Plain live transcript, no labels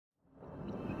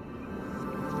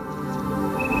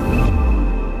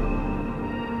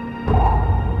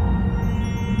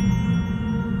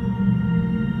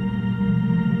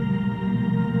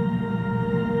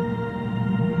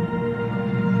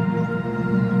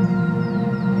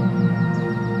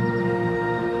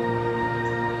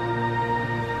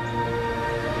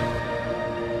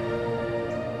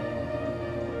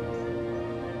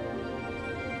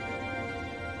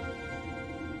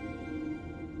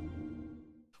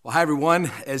Well, hi,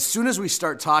 everyone. As soon as we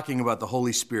start talking about the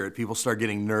Holy Spirit, people start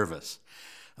getting nervous.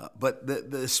 But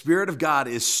the Spirit of God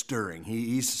is stirring.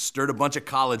 He's stirred a bunch of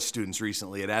college students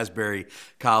recently at Asbury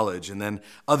College and then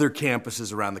other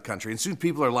campuses around the country. And soon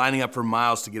people are lining up for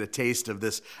miles to get a taste of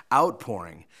this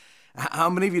outpouring. How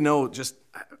many of you know, just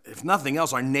if nothing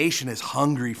else, our nation is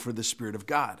hungry for the Spirit of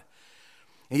God?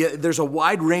 And yet there's a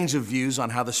wide range of views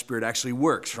on how the Spirit actually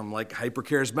works, from like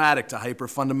hyper-charismatic to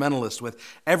hyper-fundamentalist, with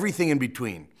everything in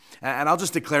between. And I'll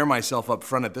just declare myself up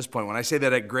front at this point. When I say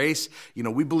that at Grace,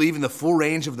 we believe in the full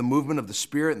range of the movement of the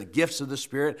Spirit and the gifts of the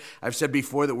Spirit. I've said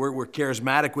before that we're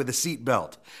charismatic with a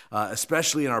seatbelt,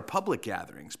 especially in our public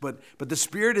gatherings. But the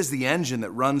Spirit is the engine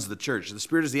that runs the church. The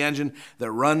Spirit is the engine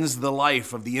that runs the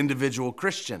life of the individual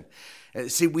Christian.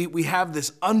 See, we have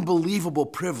this unbelievable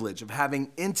privilege of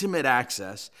having intimate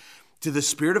access to the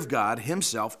Spirit of God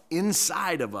himself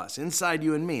inside of us, inside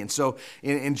you and me. And so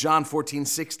in John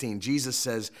 14:16, Jesus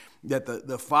says that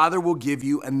the Father will give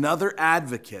you another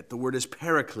advocate, the word is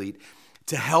paraclete,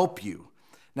 to help you.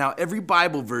 Now, every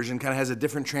Bible version kind of has a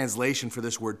different translation for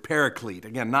this word paraclete.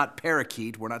 Again, not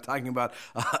parakeet. We're not talking about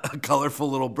a colorful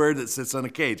little bird that sits on a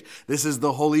cage. This is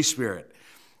the Holy Spirit.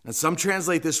 And some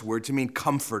translate this word to mean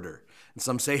comforter. And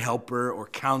some say helper or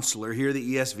counselor. Here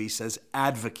the ESV says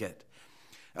advocate.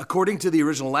 According to the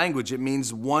original language, it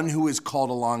means one who is called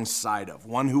alongside of,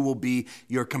 one who will be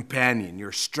your companion,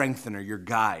 your strengthener, your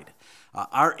guide.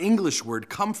 Our English word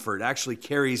comfort actually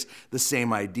carries the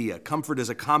same idea. Comfort is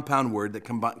a compound word that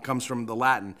comes from the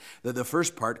Latin. The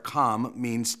first part, com,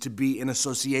 means to be in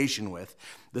association with.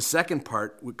 The second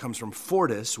part comes from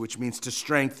fortis, which means to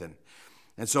strengthen.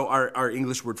 And so our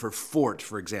English word for fort,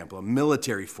 for example, a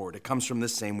military fort, it comes from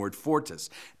this same word, fortis.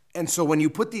 And so when you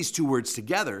put these two words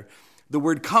together, the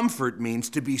word comfort means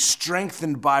to be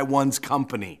strengthened by one's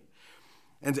company.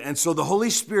 And so the Holy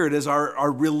Spirit is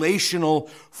our relational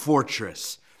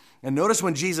fortress. And notice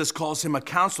when Jesus calls him a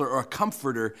counselor or a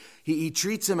comforter, he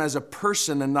treats him as a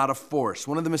person and not a force.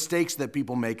 One of the mistakes that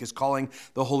people make is calling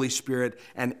the Holy Spirit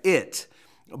an it,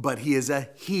 but he is a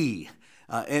he.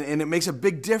 And it makes a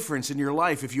big difference in your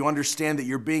life if you understand that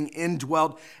you're being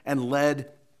indwelt and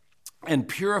led and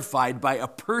purified by a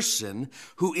person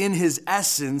who in his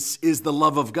essence is the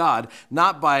love of God,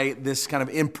 not by this kind of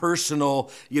impersonal,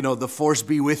 the force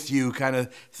be with you kind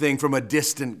of thing from a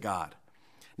distant God.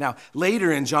 Now,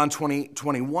 later in John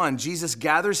 20:21, Jesus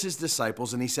gathers his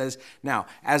disciples and he says, now,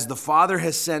 as the Father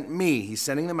has sent me, he's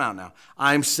sending them out now,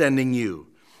 I'm sending you.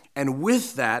 And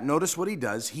with that, notice what he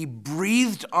does. He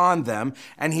breathed on them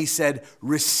and he said,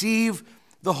 receive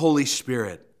the Holy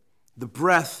Spirit, the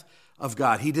breath of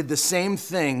God. He did the same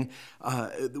thing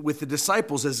with the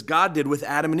disciples as God did with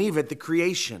Adam and Eve at the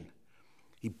creation.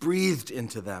 He breathed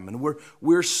into them, and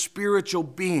we're spiritual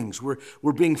beings.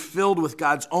 We're being filled with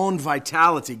God's own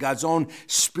vitality, God's own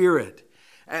spirit.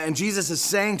 And Jesus is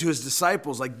saying to his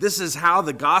disciples, this is how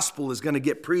the gospel is going to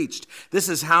get preached. This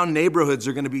is how neighborhoods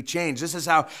are going to be changed. This is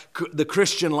how the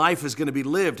Christian life is going to be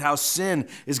lived, how sin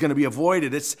is going to be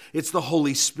avoided. It's the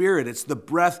Holy Spirit. It's the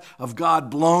breath of God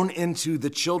blown into the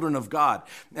children of God.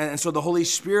 And so the Holy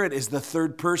Spirit is the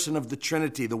third person of the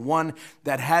Trinity, the one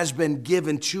that has been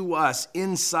given to us,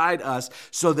 inside us,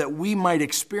 so that we might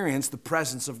experience the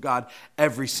presence of God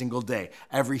every single day,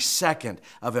 every second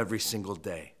of every single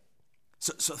day.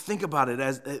 So think about him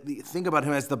as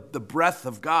the breath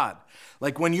of God.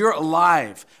 Like when you're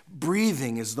alive,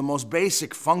 breathing is the most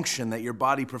basic function that your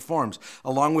body performs,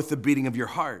 along with the beating of your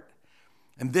heart.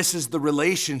 And this is the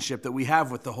relationship that we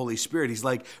have with the Holy Spirit. He's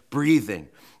like breathing.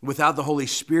 Without the Holy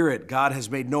Spirit, God has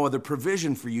made no other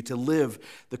provision for you to live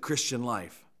the Christian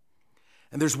life.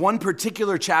 And there's one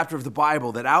particular chapter of the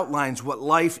Bible that outlines what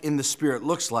life in the Spirit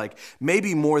looks like,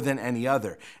 maybe more than any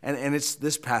other. And it's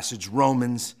this passage,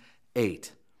 Romans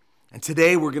 8. And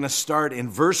today we're going to start in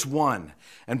verse 1.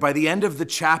 And by the end of the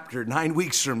chapter, 9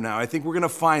 weeks from now, I think we're going to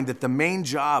find that the main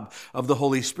job of the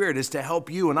Holy Spirit is to help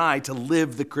you and I to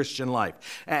live the Christian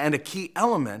life. And a key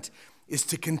element is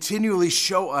to continually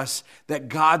show us that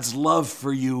God's love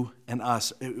for you and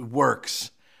us, it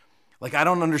works. I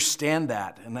don't understand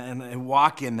that and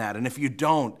walk in that. And if you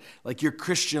don't, your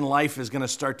Christian life is going to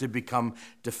start to become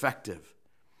defective.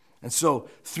 And so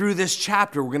through this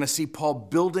chapter, we're going to see Paul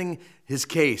building his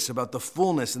case about the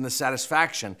fullness and the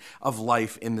satisfaction of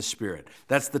life in the Spirit.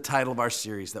 That's the title of our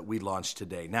series that we launched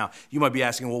today. Now, you might be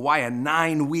asking, well, why a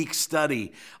 9-week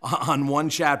study on one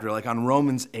chapter, like on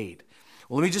Romans 8?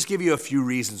 Well, let me just give you a few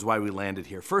reasons why we landed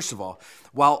here. First of all,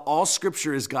 while all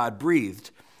Scripture is God-breathed,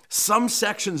 Some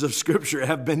sections of Scripture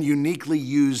have been uniquely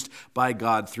used by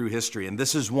God through history, and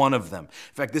this is one of them.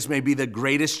 In fact, this may be the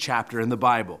greatest chapter in the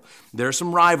Bible. There are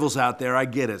some rivals out there, I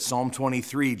get it. Psalm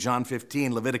 23, John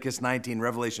 15, Leviticus 19,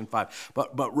 Revelation 5.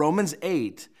 But Romans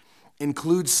 8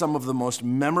 includes some of the most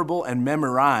memorable and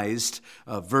memorized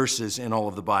verses in all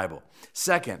of the Bible.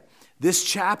 Second, this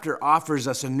chapter offers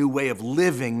us a new way of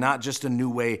living, not just a new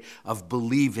way of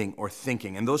believing or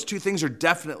thinking. And those two things are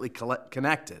definitely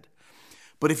connected.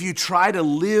 But if you try to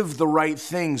live the right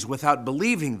things without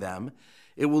believing them,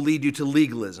 it will lead you to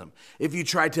legalism. If you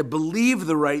try to believe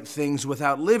the right things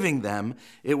without living them,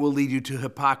 it will lead you to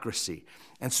hypocrisy.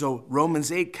 And so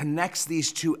Romans 8 connects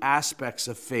these two aspects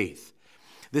of faith.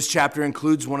 This chapter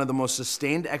includes one of the most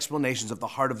sustained explanations of the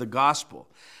heart of the gospel,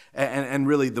 and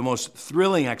really the most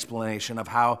thrilling explanation of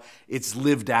how it's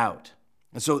lived out.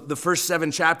 And so the first 7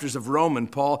 chapters of Romans,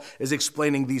 Paul is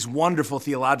explaining these wonderful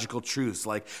theological truths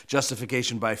like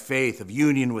justification by faith, of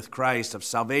union with Christ, of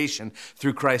salvation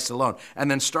through Christ alone.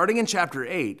 And then starting in chapter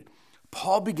 8,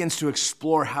 Paul begins to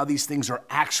explore how these things are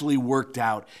actually worked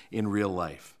out in real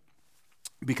life.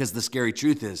 Because the scary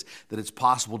truth is that it's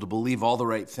possible to believe all the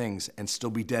right things and still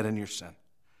be dead in your sin.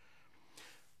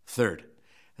 Third,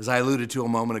 as I alluded to a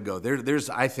moment ago, there's,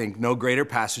 I think, no greater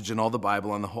passage in all the Bible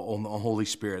on the Holy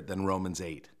Spirit than Romans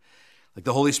 8. Like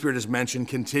the Holy Spirit is mentioned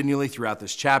continually throughout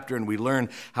this chapter, and we learn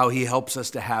how he helps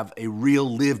us to have a real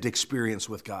lived experience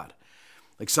with God.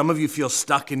 Like some of you feel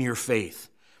stuck in your faith,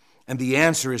 and the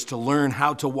answer is to learn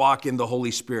how to walk in the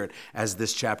Holy Spirit, as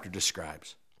this chapter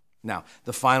describes. Now,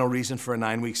 the final reason for a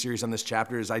 9-week series on this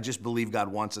chapter is I just believe God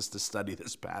wants us to study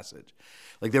this passage.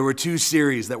 Like there were 2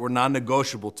 series that were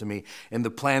non-negotiable to me in the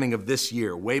planning of this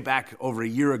year, way back over a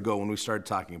year ago when we started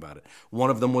talking about it. One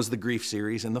of them was the grief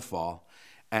series in the fall,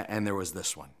 and there was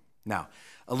this one. Now,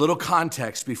 a little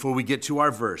context before we get to our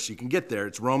verse. You can get there.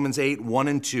 It's Romans 8, 1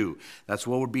 and 2. That's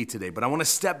what would be today. But I want to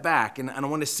step back, and I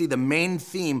want to see the main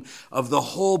theme of the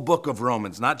whole book of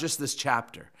Romans, not just this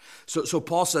chapter. So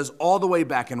Paul says all the way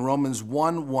back in Romans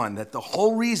 1:1 that the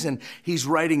whole reason he's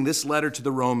writing this letter to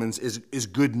the Romans is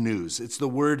good news. It's the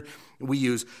word we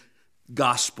use,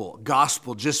 gospel.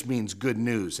 Gospel just means good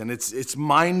news, and it's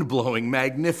mind-blowing,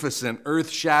 magnificent,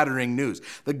 earth-shattering news.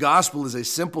 The gospel is a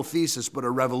simple thesis but a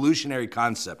revolutionary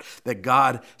concept that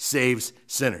God saves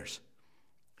sinners.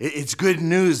 It's good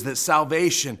news that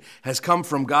salvation has come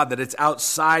from God, that it's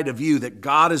outside of you, that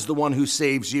God is the one who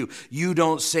saves you. You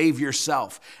don't save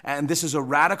yourself. And this is a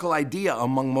radical idea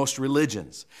among most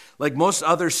religions. Like most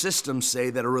other systems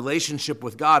say that a relationship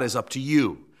with God is up to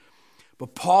you.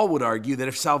 But Paul would argue that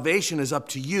if salvation is up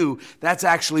to you, that's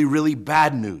actually really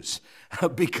bad news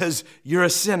because you're a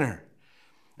sinner.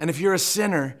 And if you're a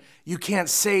sinner, you can't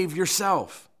save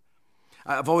yourself.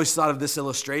 I've always thought of this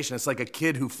illustration. It's like a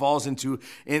kid who falls into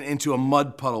a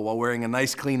mud puddle while wearing a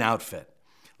nice clean outfit.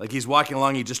 Like he's walking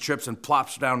along, he just trips and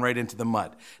plops down right into the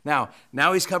mud. Now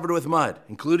he's covered with mud,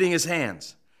 including his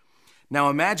hands.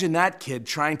 Now imagine that kid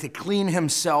trying to clean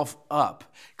himself up,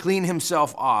 clean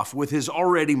himself off with his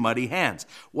already muddy hands.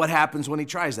 What happens when he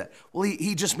tries that? Well,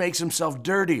 he just makes himself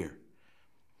dirtier.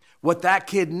 What that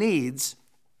kid needs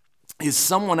is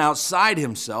someone outside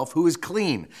himself who is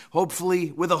clean,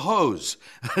 hopefully with a hose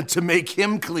to make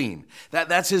him clean.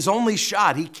 That's his only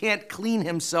shot. He can't clean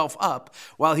himself up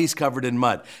while he's covered in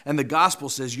mud. And the gospel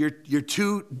says you're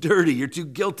too dirty, you're too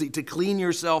guilty to clean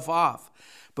yourself off.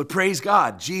 But praise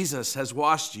God, Jesus has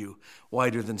washed you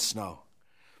whiter than snow.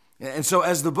 And so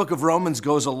as the book of Romans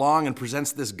goes along and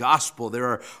presents this gospel,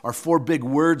 there are 4 big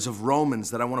words of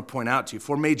Romans that I want to point out to you,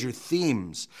 4 major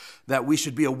themes that we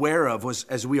should be aware of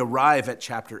as we arrive at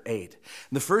chapter 8.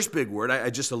 And the first big word I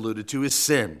just alluded to is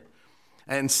sin.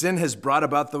 And sin has brought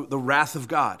about the wrath of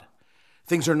God.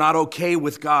 Things are not okay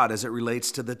with God as it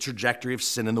relates to the trajectory of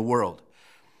sin in the world.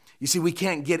 You see, we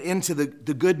can't get into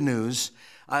the good news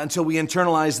until we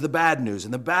internalize the bad news.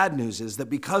 And the bad news is that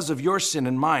because of your sin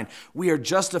and mine, we are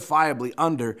justifiably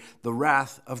under the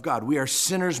wrath of God. We are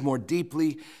sinners more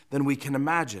deeply than we can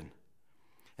imagine.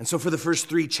 And so for the first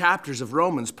 3 chapters of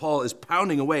Romans, Paul is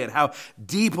pounding away at how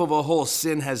deep of a hole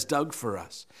sin has dug for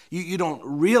us. You don't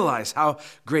realize how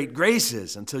great grace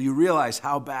is until you realize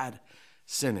how bad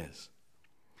sin is.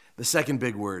 The second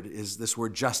big word is this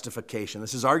word justification.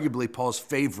 This is arguably Paul's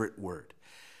favorite word.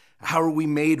 How are we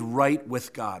made right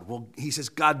with God? Well, he says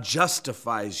God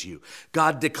justifies you.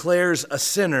 God declares a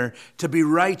sinner to be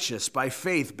righteous by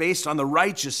faith based on the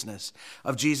righteousness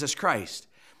of Jesus Christ.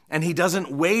 And he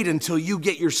doesn't wait until you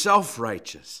get yourself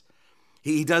righteous.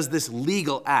 He does this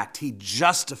legal act. He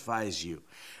justifies you.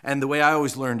 And the way I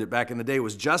always learned it back in the day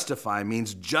was justify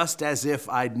means just as if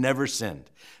I'd never sinned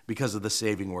because of the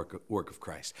saving work of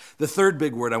Christ. The third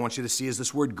big word I want you to see is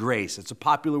this word grace. It's a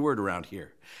popular word around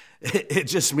here. It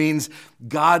just means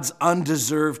God's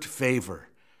undeserved favor.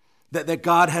 That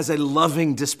God has a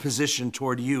loving disposition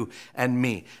toward you and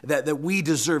me. That we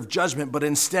deserve judgment, but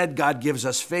instead God gives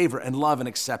us favor and love and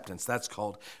acceptance. That's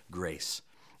called grace.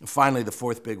 And finally, the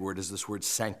fourth big word is this word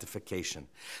sanctification.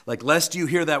 Like, lest you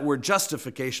hear that word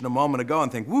justification a moment ago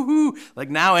and think, woohoo,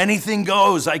 like now anything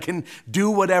goes. I can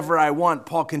do whatever I want.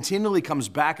 Paul continually comes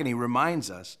back and he reminds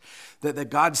us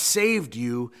that God saved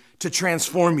you to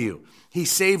transform you. He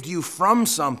saved you from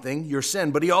something, your sin,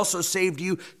 but he also saved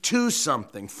you to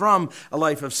something, from a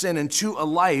life of sin and to a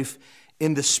life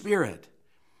in the Spirit.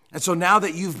 And so now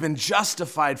that you've been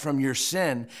justified from your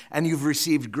sin and you've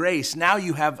received grace, now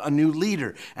you have a new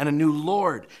leader and a new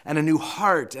Lord and a new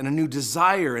heart and a new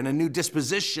desire and a new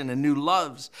disposition and new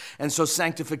loves. And so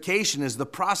sanctification is the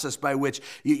process by which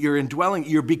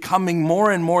you're becoming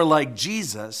more and more like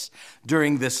Jesus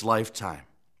during this lifetime.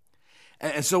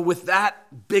 And so with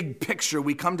that big picture,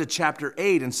 we come to chapter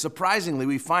 8, and surprisingly,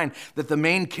 we find that the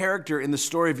main character in the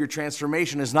story of your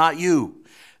transformation is not you.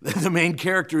 The main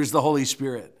character is the Holy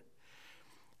Spirit.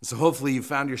 So hopefully you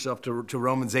found yourself to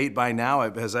Romans 8 by now,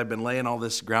 as I've been laying all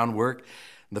this groundwork.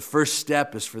 The first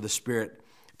step is for the Spirit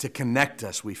to connect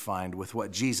us, we find, with what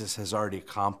Jesus has already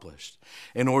accomplished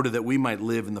in order that we might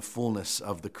live in the fullness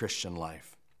of the Christian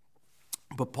life.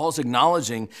 But Paul's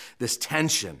acknowledging this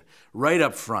tension right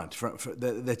up front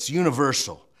that's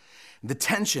universal. The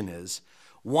tension is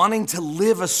wanting to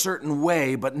live a certain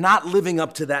way, but not living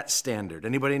up to that standard.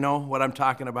 Anybody know what I'm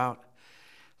talking about?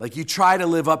 Like you try to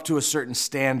live up to a certain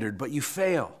standard, but you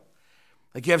fail.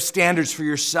 Like you have standards for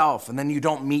yourself and then you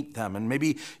don't meet them. And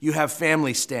maybe you have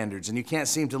family standards and you can't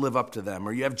seem to live up to them.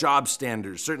 Or you have job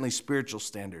standards, certainly spiritual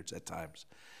standards at times.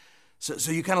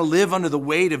 So you kind of live under the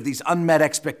weight of these unmet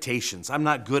expectations. I'm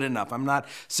not good enough. I'm not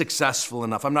successful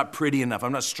enough. I'm not pretty enough.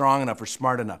 I'm not strong enough or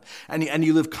smart enough. And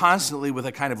you live constantly with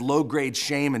a kind of low-grade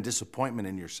shame and disappointment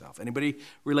in yourself. Anybody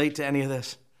relate to any of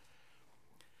this?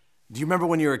 Do you remember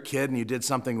when you were a kid and you did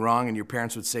something wrong and your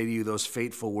parents would say to you those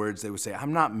fateful words? They would say,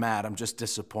 I'm not mad, I'm just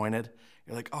disappointed.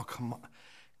 You're like, oh, come on.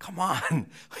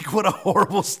 Like what a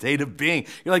horrible state of being.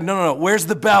 You're like, no, where's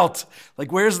the belt?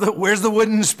 Like where's the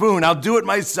wooden spoon? I'll do it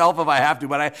myself if I have to,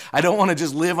 but I don't want to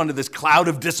just live under this cloud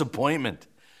of disappointment.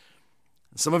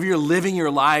 Some of you are living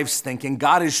your lives thinking,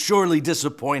 God is surely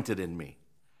disappointed in me.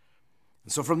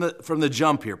 And so from the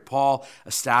jump here, Paul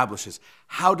establishes,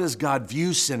 how does God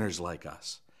view sinners like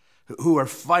us who are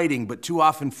fighting but too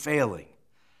often failing?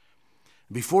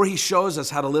 Before he shows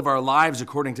us how to live our lives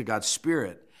according to God's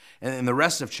Spirit, and in the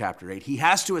rest of chapter 8, he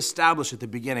has to establish at the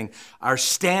beginning our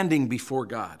standing before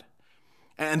God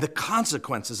and the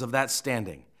consequences of that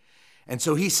standing. And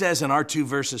so he says in our two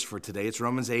verses for today, it's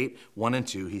Romans 8, 1 and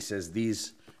 2, he says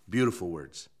these beautiful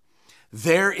words.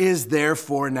 There is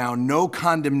therefore now no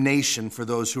condemnation for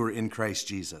those who are in Christ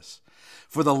Jesus.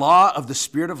 For the law of the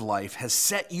Spirit of life has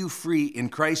set you free in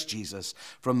Christ Jesus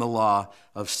from the law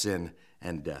of sin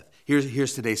and death.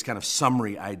 Here's today's kind of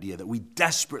summary idea that we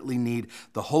desperately need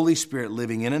the Holy Spirit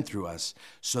living in and through us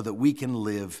so that we can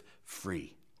live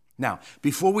free. Now,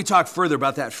 before we talk further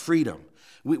about that freedom,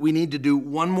 we need to do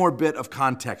one more bit of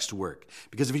context work.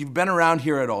 Because if you've been around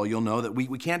here at all, you'll know that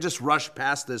we can't just rush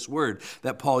past this word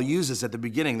that Paul uses at the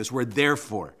beginning, this word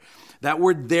therefore. That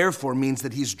word therefore means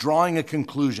that he's drawing a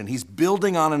conclusion. He's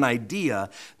building on an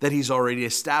idea that he's already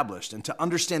established. And to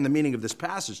understand the meaning of this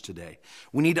passage today,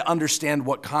 we need to understand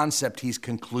what concept he's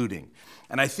concluding.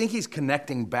 And I think he's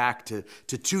connecting back to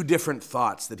two different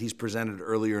thoughts that he's presented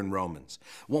earlier in Romans.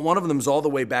 One of them is all the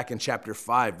way back in chapter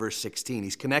 5, verse 16.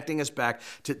 He's connecting us back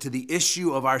to the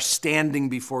issue of our standing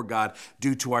before God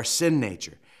due to our sin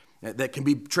nature. That can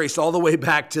be traced all the way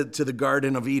back to the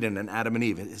Garden of Eden and Adam and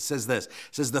Eve. It says this. It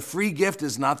says, the free gift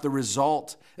is not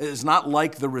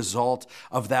like the result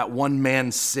of that one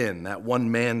man's sin,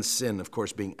 of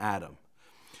course, being Adam.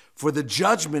 For the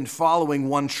judgment following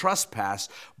one trespass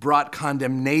brought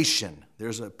condemnation.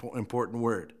 There's an important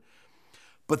word.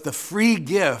 But the free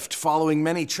gift following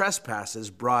many trespasses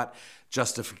brought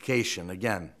justification.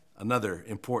 Again, another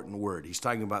important word. He's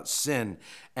talking about sin,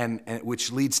 and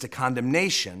which leads to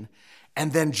condemnation,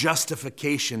 and then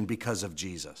justification because of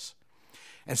Jesus.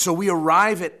 And so we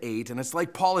arrive at 8, and it's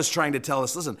like Paul is trying to tell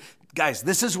us, listen, guys,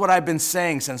 this is what I've been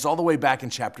saying since all the way back in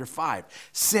chapter 5.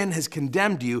 Sin has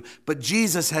condemned you, but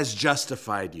Jesus has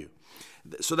justified you.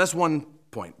 So that's one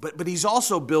point. But he's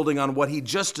also building on what he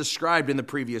just described in the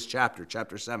previous chapter,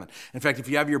 chapter 7. In fact, if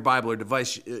you have your Bible or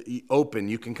device open,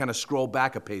 you can kind of scroll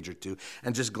back a page or two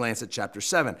and just glance at chapter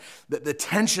 7. The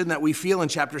tension that we feel in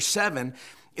chapter 7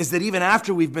 is that even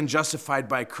after we've been justified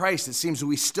by Christ, it seems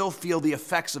we still feel the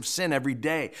effects of sin every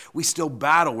day. We still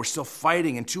battle, we're still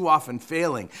fighting, and too often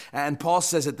failing. And Paul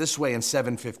says it this way in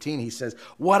 7:15. He says,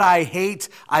 "What I hate,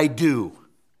 I do."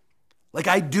 Like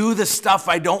I do the stuff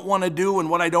I don't want to do, and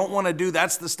what I don't want to do,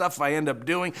 that's the stuff I end up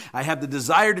doing. I have the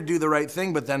desire to do the right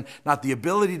thing, but then not the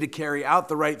ability to carry out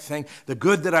the right thing. The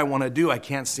good that I want to do, I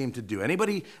can't seem to do.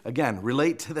 Anybody, again,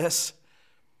 relate to this?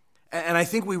 And I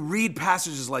think we read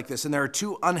passages like this, and there are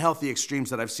two unhealthy extremes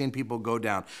that I've seen people go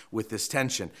down with this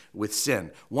tension, with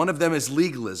sin. One of them is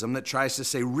legalism that tries to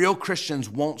say real Christians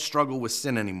won't struggle with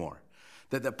sin anymore.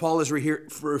 That Paul is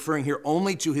referring here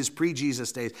only to his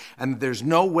pre-Jesus days, and there's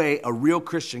no way a real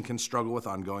Christian can struggle with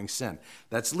ongoing sin.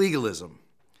 That's legalism.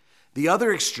 The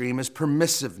other extreme is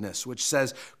permissiveness, which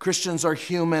says Christians are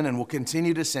human and will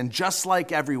continue to sin just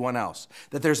like everyone else.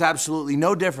 That there's absolutely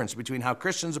no difference between how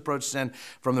Christians approach sin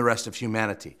from the rest of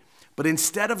humanity. But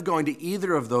instead of going to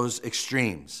either of those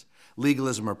extremes,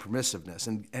 legalism or permissiveness,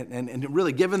 and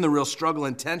really given the real struggle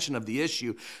and tension of the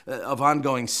issue of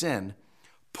ongoing sin,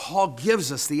 Paul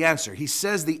gives us the answer. He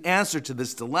says the answer to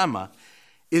this dilemma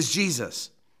is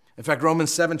Jesus. In fact,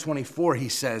 Romans 7:24, he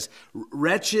says,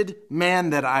 "Wretched man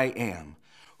that I am,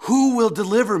 who will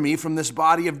deliver me from this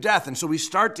body of death?" And so we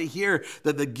start to hear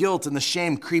that the guilt and the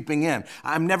shame creeping in.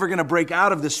 I'm never going to break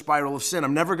out of this spiral of sin.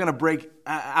 I'm never going to break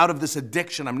out of this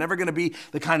addiction. I'm never going to be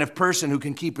the kind of person who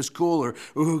can keep his cool or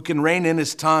who can rein in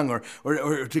his tongue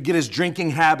or to get his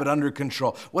drinking habit under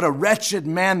control. What a wretched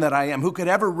man that I am. Who could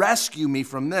ever rescue me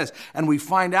from this? And we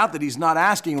find out that he's not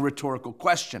asking a rhetorical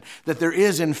question, that there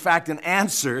is, in fact, an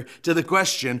answer to the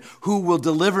question, who will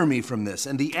deliver me from this?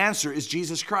 And the answer is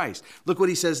Jesus Christ. Look what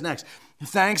he says next.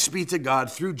 "Thanks be to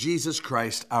God through Jesus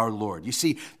Christ our Lord." You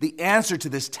see, the answer to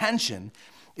this tension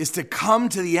is to come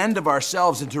to the end of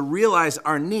ourselves and to realize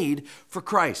our need for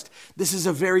Christ. This is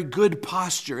a very good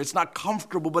posture. It's not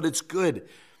comfortable, but it's good.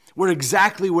 We're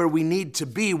exactly where we need to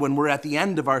be when we're at the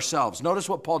end of ourselves. Notice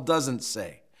what Paul doesn't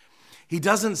say. He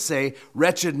doesn't say,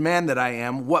 "Wretched man that I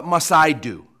am, what must I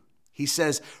do?" He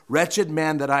says, "Wretched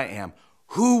man that I am,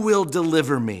 who will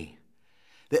deliver me?"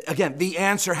 Again, the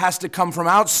answer has to come from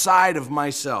outside of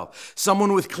myself.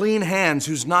 Someone with clean hands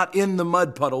who's not in the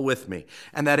mud puddle with me.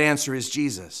 And that answer is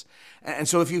Jesus. And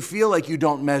so if you feel like you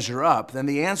don't measure up, then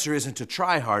the answer isn't to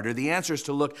try harder. The answer is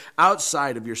to look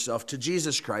outside of yourself to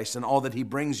Jesus Christ and all that he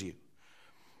brings you.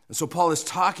 And so Paul is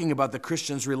talking about the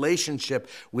Christian's relationship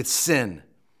with sin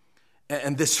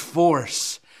and this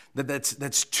force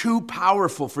that's too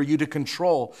powerful for you to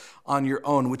control on your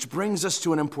own, which brings us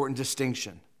to an important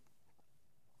distinction.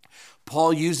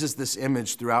 Paul uses this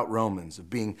image throughout Romans of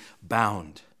being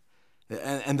bound.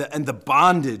 And the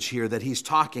bondage here that he's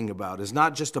talking about is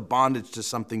not just a bondage to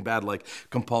something bad like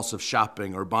compulsive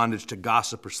shopping or bondage to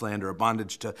gossip or slander or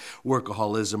bondage to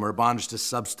workaholism or bondage to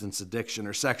substance addiction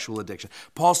or sexual addiction.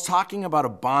 Paul's talking about a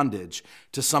bondage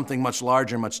to something much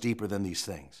larger, much deeper than these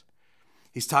things.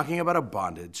 He's talking about a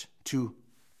bondage to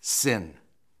sin.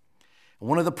 And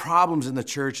one of the problems in the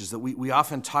church is that we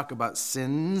often talk about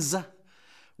sins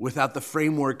without the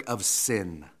framework of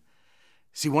sin.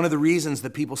 See, one of the reasons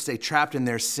that people stay trapped in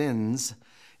their sins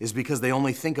is because they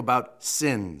only think about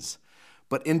sins.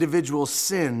 But individual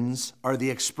sins are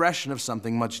the expression of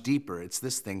something much deeper. It's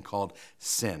this thing called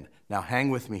sin. Now,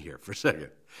 hang with me here for a second.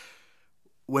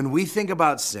 When we think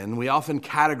about sin, we often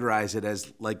categorize it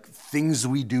as like things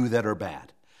we do that are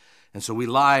bad. And so we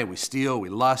lie, we steal, we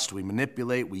lust, we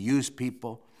manipulate, we use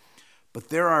people. But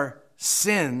there are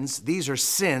sins, these are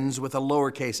sins with a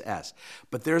lowercase s.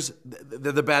 But they're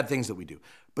the bad things that we do.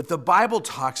 But the Bible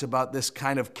talks about this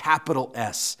kind of capital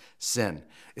S sin.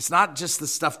 It's not just the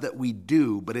stuff that we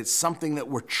do, but it's something that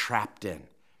we're trapped in,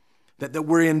 that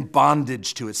we're in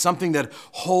bondage to. It's something that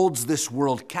holds this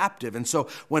world captive. And so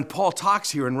when Paul talks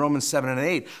here in Romans 7 and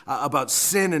 8 about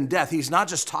sin and death, he's not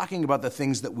just talking about the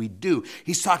things that we do.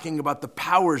 He's talking about the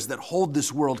powers that hold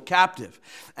this world captive.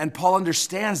 And Paul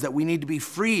understands that we need to be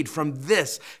freed from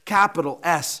this capital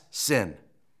S sin.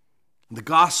 The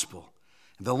gospel,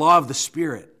 the law of the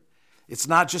Spirit. It's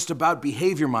not just about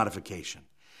behavior modification.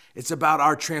 It's about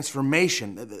our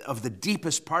transformation of the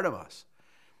deepest part of us.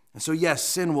 And so, yes,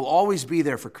 sin will always be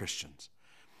there for Christians.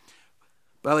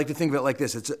 But I like to think of it like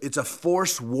this. It's a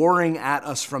force warring at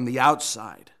us from the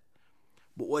outside.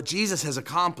 But what Jesus has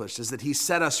accomplished is that he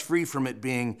set us free from it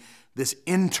being this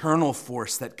internal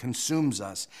force that consumes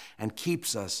us and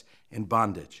keeps us in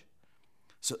bondage.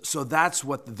 So that's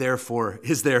what the therefore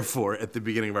is there for at the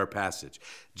beginning of our passage.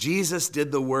 Jesus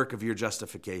did the work of your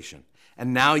justification,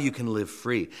 and now you can live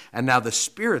free. And now the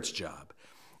Spirit's job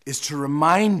is to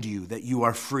remind you that you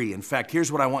are free. In fact,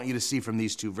 here's what I want you to see from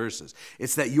these two verses.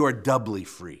 It's that you are doubly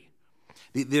free.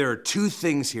 There are two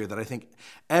things here that I think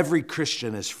every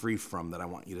Christian is free from that I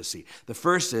want you to see. The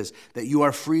first is that you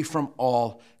are free from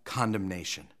all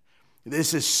condemnation.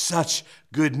 This is such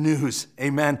good news.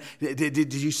 Amen.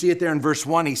 Did you see it there in verse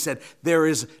 1? He said, there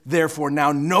is therefore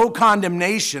now no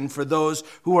condemnation for those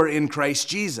who are in Christ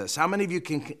Jesus. How many of you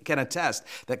can attest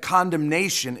that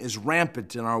condemnation is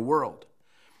rampant in our world?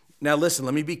 Now listen,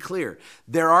 let me be clear.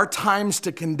 There are times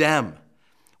to condemn.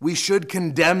 We should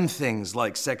condemn things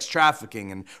like sex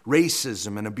trafficking and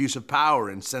racism and abuse of power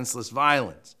and senseless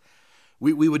violence.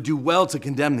 We would do well to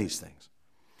condemn these things.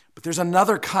 But there's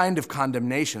another kind of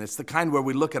condemnation. It's the kind where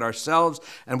we look at ourselves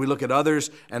and we look at others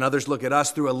and others look at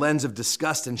us through a lens of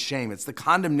disgust and shame. It's the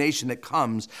condemnation that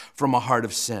comes from a heart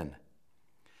of sin.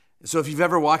 So if you've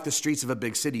ever walked the streets of a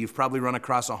big city, you've probably run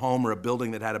across a home or a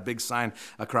building that had a big sign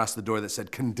across the door that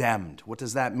said condemned. What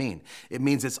does that mean? It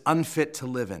means it's unfit to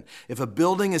live in. If a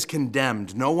building is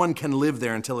condemned, no one can live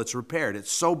there until it's repaired.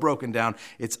 It's so broken down,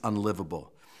 it's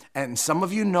unlivable. And some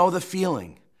of you know the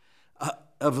feeling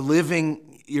of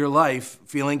living your life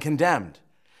feeling condemned.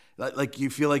 Like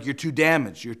you feel like you're too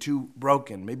damaged, you're too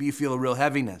broken. Maybe you feel a real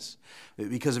heaviness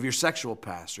because of your sexual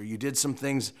past, or you did some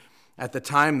things at the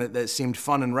time that seemed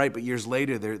fun and right, but years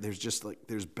later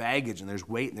there's baggage and there's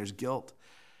weight and there's guilt.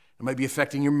 It might be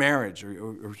affecting your marriage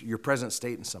or your present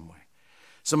state in some way.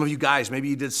 Some of you guys, maybe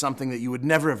you did something that you would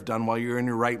never have done while you were in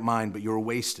your right mind, but you were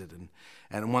wasted,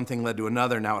 and one thing led to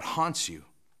another. Now it haunts you.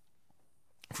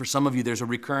 For some of you, there's a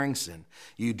recurring sin.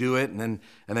 You do it, and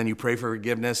then you pray for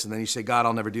forgiveness, and then you say, God,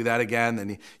 I'll never do that again.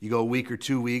 Then you go a week or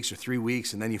 2 weeks or 3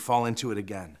 weeks, and then you fall into it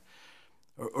again.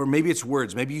 Or maybe it's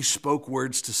words. Maybe you spoke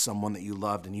words to someone that you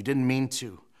loved, and you didn't mean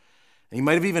to. And you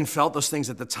might have even felt those things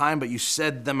at the time, but you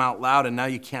said them out loud, and now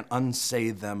you can't unsay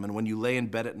them. And when you lay in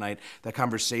bed at night, that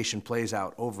conversation plays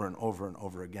out over and over and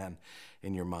over again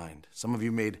in your mind. Some of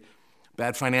you made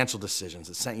bad financial decisions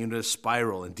that sent you into a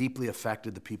spiral and deeply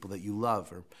affected the people that you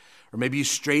love. Or maybe you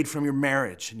strayed from your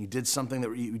marriage and you did something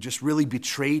that you just really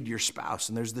betrayed your spouse,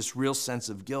 and there's this real sense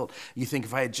of guilt. You think,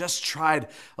 if I had just tried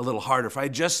a little harder, if I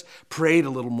had just prayed a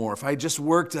little more, if I had just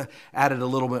worked at it a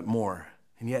little bit more,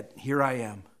 and yet here I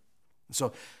am.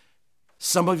 So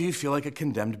some of you feel like a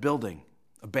condemned building,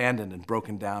 abandoned and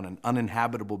broken down and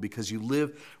uninhabitable because you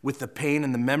live with the pain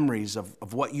and the memories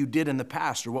of what you did in the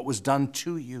past or what was done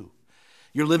to you.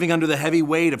 You're living under the heavy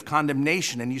weight of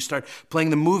condemnation, and you start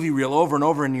playing the movie reel over and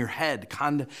over in your head.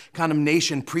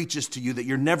 Condemnation preaches to you that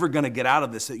you're never going to get out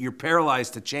of this, that you're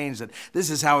paralyzed to change, that this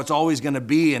is how it's always going to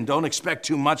be, and don't expect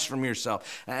too much from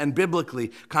yourself. And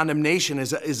biblically, condemnation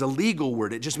is a legal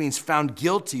word. It just means found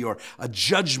guilty or a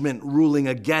judgment ruling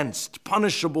against,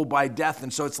 punishable by death.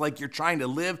 And so it's like you're trying to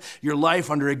live your life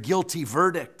under a guilty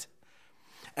verdict.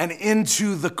 And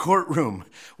into the courtroom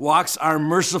walks our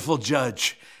merciful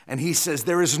judge. And he says,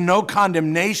 there is no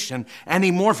condemnation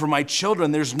anymore for my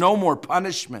children. There's no more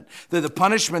punishment. The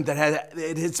punishment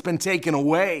it's been taken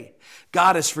away.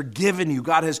 God has forgiven you.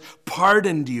 God has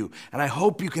pardoned you. And I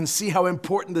hope you can see how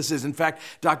important this is. In fact,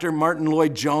 Dr. Martin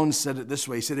Lloyd-Jones said it this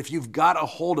way. He said, if you've got a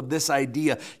hold of this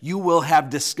idea, you will have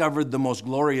discovered the most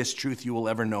glorious truth you will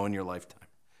ever know in your lifetime.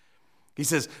 He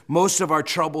says, most of our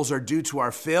troubles are due to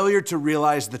our failure to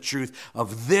realize the truth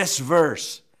of this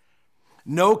verse.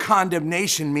 No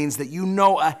condemnation means that you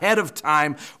know ahead of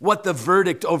time what the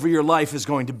verdict over your life is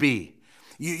going to be.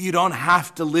 You don't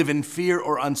have to live in fear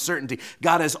or uncertainty.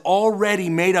 God has already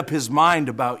made up his mind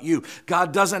about you.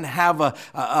 God doesn't have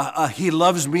a he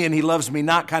loves me and he loves me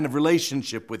not kind of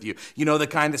relationship with you. You know, the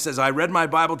kind that says, I read my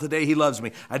Bible today, he loves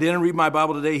me. I didn't read my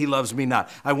Bible today, he loves me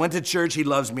not. I went to church, he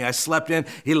loves me. I slept in,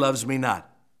 he loves me not.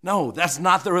 No, that's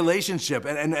not the relationship.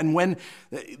 And when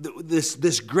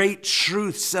this great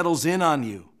truth settles in on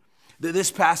you,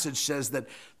 this passage says that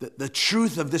the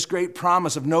truth of this great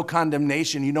promise of no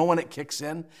condemnation, you know when it kicks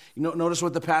in? Notice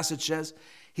what the passage says?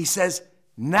 He says,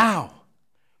 now.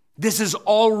 This is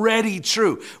already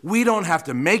true. We don't have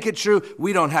to make it true.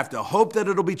 We don't have to hope that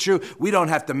it'll be true. We don't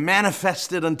have to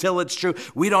manifest it until it's true.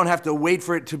 We don't have to wait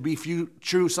for it to be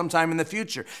true sometime in the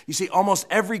future. You see, almost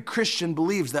every Christian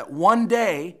believes that one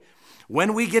day,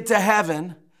 when we get to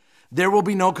heaven, there will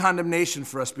be no condemnation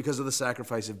for us because of the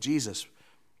sacrifice of Jesus.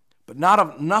 But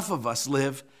not enough of us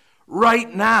live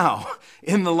right now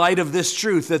in the light of this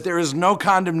truth that there is no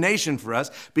condemnation for us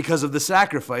because of the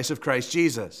sacrifice of Christ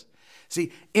Jesus.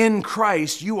 See, in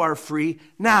Christ, you are free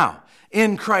now.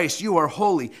 In Christ, you are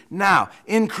holy now.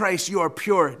 In Christ, you are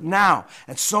pure now.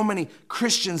 And so many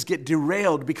Christians get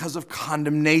derailed because of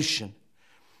condemnation.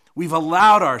 We've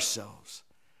allowed ourselves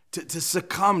to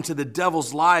succumb to the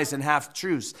devil's lies and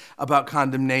half-truths about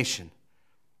condemnation.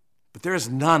 But there is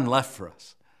none left for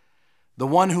us. The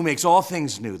one who makes all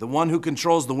things new, the one who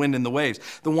controls the wind and the waves,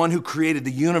 the one who created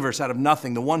the universe out of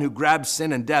nothing, the one who grabbed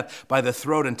sin and death by the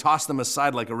throat and tossed them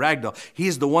aside like a rag doll. He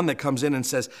is the one that comes in and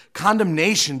says,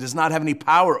 condemnation does not have any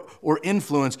power or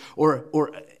influence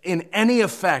or in any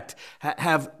effect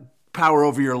have power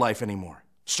over your life anymore.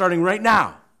 Starting right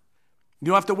now. You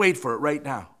don't have to wait for it right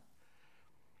now.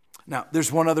 Now,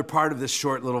 there's one other part of this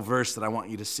short little verse that I want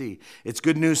you to see. It's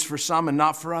good news for some and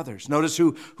not for others. Notice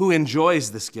who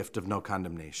enjoys this gift of no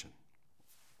condemnation.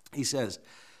 He says,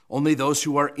 only those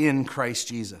who are in Christ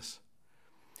Jesus.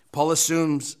 Paul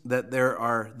assumes that there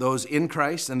are those in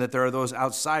Christ and that there are those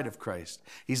outside of Christ.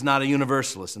 He's not a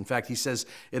universalist. In fact, he says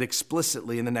it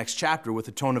explicitly in the next chapter with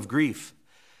a tone of grief,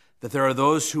 that there are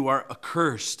those who are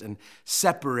accursed and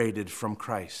separated from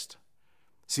Christ.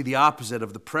 See, the opposite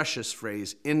of the precious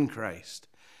phrase, in Christ,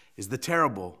 is the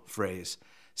terrible phrase,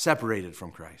 separated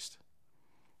from Christ.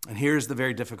 And here's the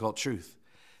very difficult truth.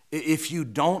 If you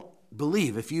don't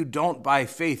believe, if you don't by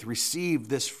faith receive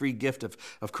this free gift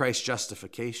of Christ's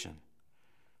justification,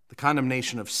 the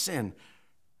condemnation of sin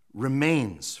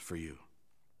remains for you.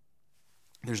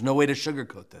 There's no way to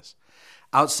sugarcoat this.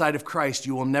 Outside of Christ,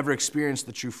 you will never experience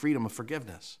the true freedom of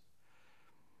forgiveness.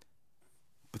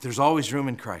 But there's always room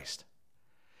in Christ.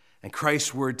 And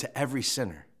Christ's word to every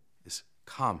sinner is,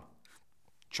 come,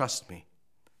 trust me,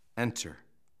 enter.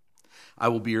 I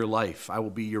will be your life. I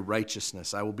will be your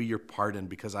righteousness. I will be your pardon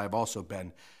because I have also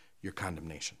been your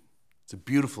condemnation. It's a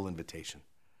beautiful invitation.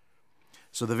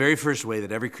 So the very first way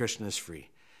that every Christian is free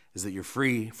is that you're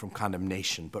free from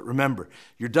condemnation. But remember,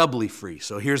 you're doubly free.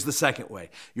 So here's the second way.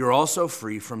 You're also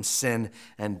free from sin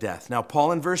and death. Now,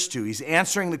 Paul in verse 2, he's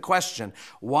answering the question,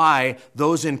 why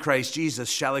those in Christ Jesus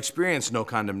shall experience no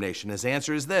condemnation. His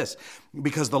answer is this,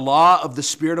 because the law of the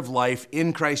Spirit of life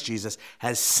in Christ Jesus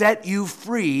has set you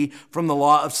free from the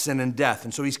law of sin and death.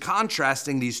 And so he's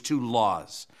contrasting these two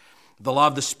laws, the law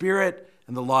of the Spirit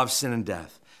and the law of sin and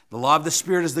death. The law of the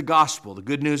Spirit is the gospel, the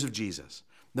good news of Jesus,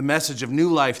 the message of new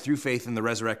life through faith in the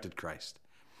resurrected Christ.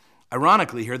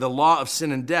 Ironically here, the law of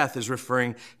sin and death is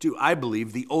referring to, I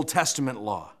believe, the Old Testament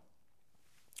law,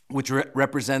 which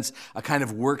represents a kind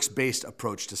of works-based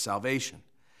approach to salvation.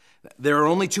 There are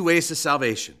only two ways to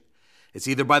salvation. It's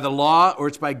either by the law or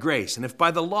it's by grace. And if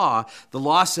by the law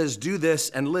says do this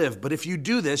and live. But if you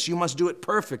do this, you must do it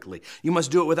perfectly. You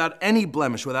must do it without any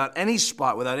blemish, without any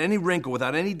spot, without any wrinkle,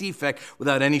 without any defect,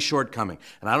 without any shortcoming.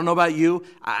 And I don't know about you,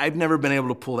 I've never been able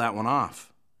to pull that one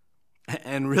off.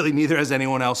 And really neither has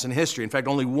anyone else in history. In fact,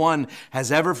 only one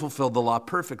has ever fulfilled the law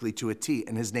perfectly to a T,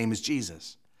 and his name is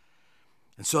Jesus.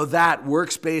 And so that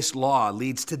works-based law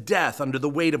leads to death under the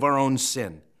weight of our own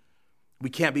sin. We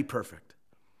can't be perfect.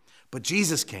 But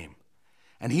Jesus came,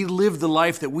 and he lived the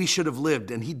life that we should have lived,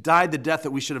 and he died the death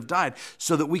that we should have died,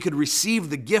 so that we could receive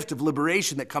the gift of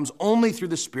liberation that comes only through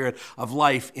the Spirit of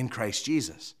life in Christ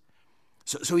Jesus.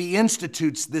 So he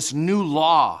institutes this new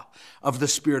law of the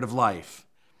Spirit of life.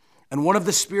 And one of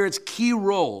the Spirit's key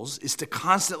roles is to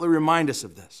constantly remind us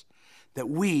of this, that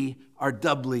we are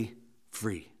doubly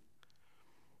free.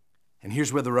 And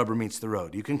here's where the rubber meets the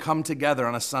road. You can come together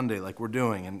on a Sunday like we're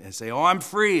doing and say, oh, I'm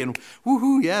free, and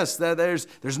woohoo, yes,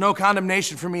 there's no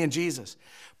condemnation for me in Jesus.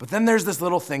 But then there's this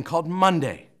little thing called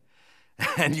Monday.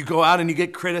 And you go out and you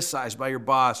get criticized by your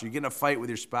boss, or you get in a fight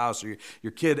with your spouse, or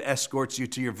your kid escorts you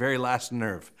to your very last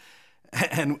nerve.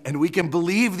 And we can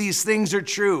believe these things are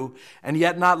true and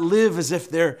yet not live as if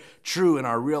they're true in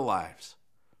our real lives.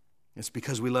 It's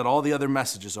because we let all the other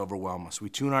messages overwhelm us. We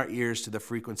tune our ears to the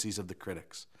frequencies of the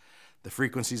critics, the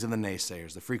frequencies of the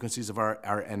naysayers, the frequencies of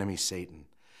our enemy, Satan,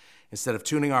 instead of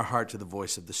tuning our heart to the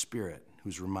voice of the Spirit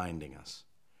who's reminding us.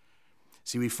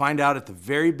 See, we find out at the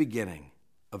very beginning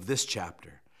of this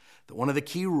chapter that one of the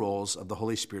key roles of the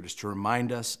Holy Spirit is to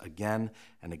remind us again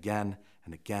and again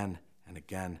and again and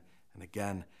again and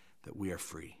again that we are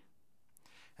free,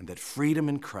 and that freedom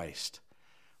in Christ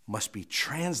must be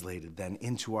translated then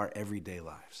into our everyday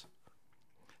lives.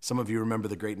 Some of you remember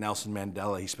the great Nelson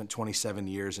Mandela. He spent 27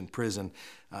 years in prison,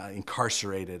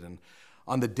 incarcerated. And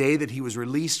on the day that he was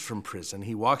released from prison,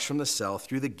 he walks from the cell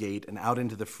through the gate and out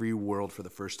into the free world for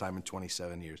the first time in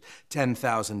 27 years.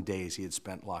 10,000 days he had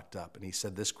spent locked up. And he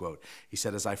said this quote. He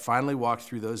said, as I finally walked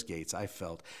through those gates, I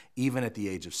felt, even at the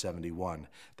age of 71,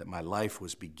 that my life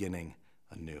was beginning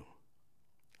anew.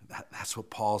 That's what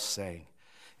Paul's saying.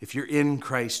 If you're in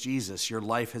Christ Jesus, your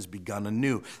life has begun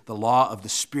anew. The law of the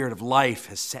Spirit of life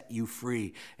has set you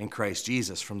free in Christ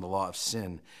Jesus from the law of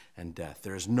sin and death.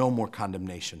 There is no more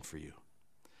condemnation for you.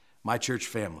 My church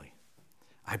family,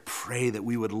 I pray that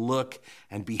we would look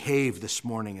and behave this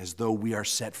morning as though we are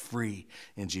set free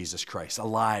in Jesus Christ,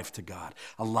 alive to God,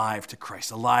 alive to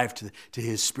Christ, alive to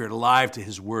His Spirit, alive to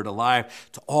His Word, alive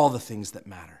to all the things that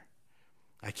matter.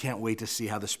 I can't wait to see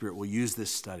how the Spirit will use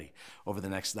this study over the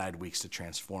next 9 weeks to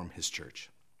transform His church.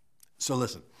 So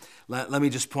listen, let me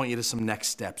just point you to some next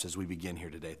steps as we begin here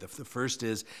today. The first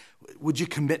is, would you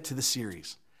commit to the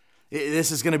series?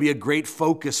 This is going to be a great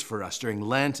focus for us during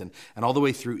Lent and all the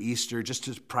way through Easter, just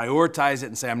to prioritize it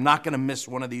and say, I'm not going to miss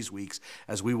one of these weeks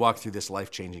as we walk through this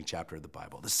life-changing chapter of the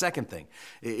Bible. The second thing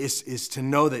is to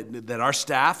know that our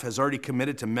staff has already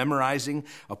committed to memorizing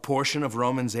a portion of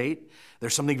Romans 8.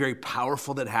 There's something very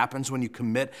powerful that happens when you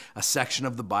commit a section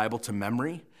of the Bible to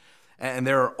memory. And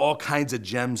there are all kinds of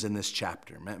gems in this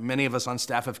chapter. Many of us on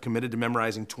staff have committed to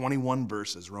memorizing 21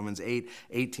 verses, Romans 8,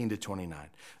 18 to 29.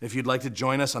 If you'd like to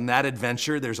join us on that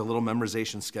adventure, there's a little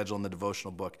memorization schedule in the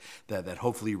devotional book that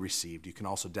hopefully you received. You can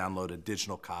also download a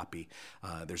digital copy.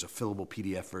 There's a fillable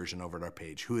PDF version over at our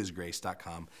page,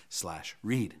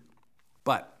 whoisgrace.com/read.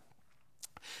 But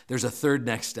there's a third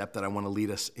next step that I want to lead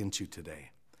us into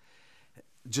today.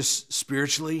 Just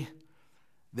spiritually,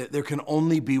 there can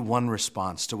only be one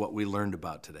response to what we learned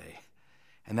about today,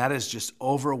 and that is just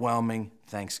overwhelming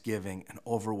thanksgiving and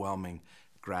overwhelming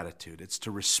gratitude. It's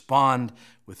to respond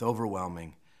with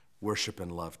overwhelming worship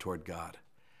and love toward God,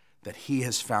 that He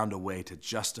has found a way to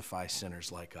justify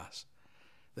sinners like us.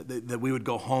 That we would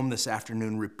go home this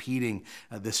afternoon repeating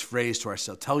this phrase to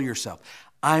ourselves. Tell yourself,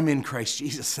 I'm in Christ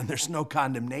Jesus and there's no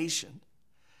condemnation.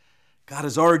 God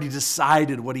has already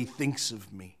decided what He thinks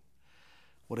of me.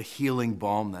 What a healing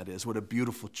balm that is. What a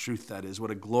beautiful truth that is.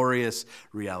 What a glorious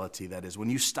reality that is. When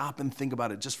you stop and think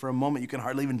about it just for a moment, you can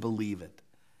hardly even believe it.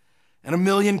 And a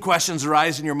million questions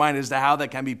arise in your mind as to how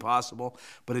that can be possible,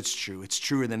 but it's true. It's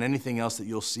truer than anything else that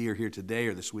you'll see or hear today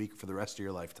or this week for the rest of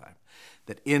your lifetime.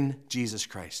 That in Jesus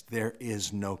Christ, there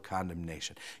is no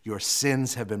condemnation. Your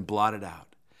sins have been blotted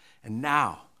out. And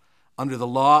now, under the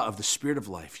law of the Spirit of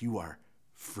life, you are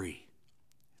free.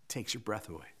 It takes your breath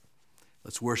away.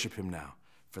 Let's worship Him now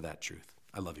for that truth.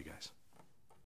 I love you guys.